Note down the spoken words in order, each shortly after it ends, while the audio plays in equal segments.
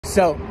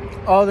So,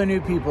 all the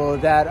new people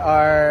that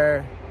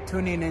are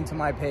tuning into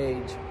my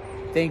page,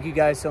 thank you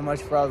guys so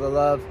much for all the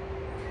love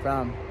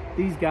from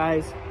these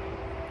guys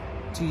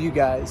to you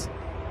guys.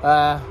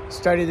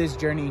 Started this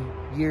journey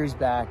years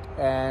back,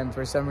 and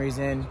for some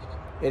reason,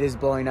 it is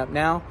blowing up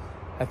now.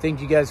 I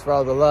thank you guys for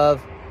all the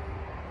love.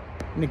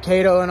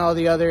 Niketo and all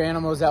the other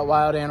animals at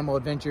Wild Animal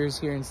Adventures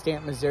here in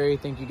Stanton, Missouri,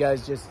 thank you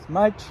guys just as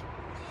much.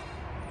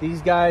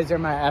 These guys are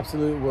my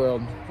absolute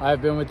world.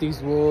 I've been with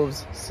these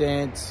wolves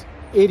since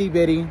itty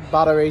bitty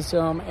Bottle raised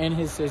him and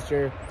his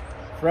sister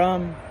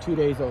from 2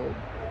 days old.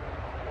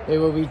 They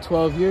will be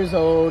 12 years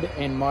old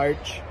in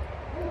March.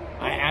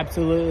 I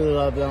absolutely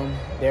love them.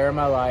 They're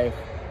my life.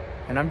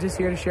 And I'm just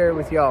here to share it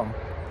with y'all.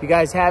 If you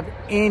guys have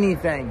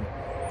anything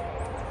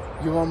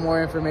you want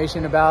more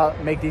information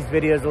about, make these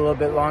videos a little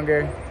bit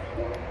longer,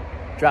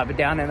 drop it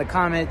down in the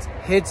comments,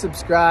 hit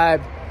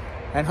subscribe,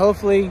 and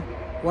hopefully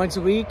once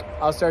a week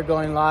I'll start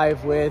going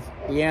live with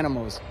the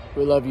animals.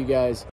 We love you guys.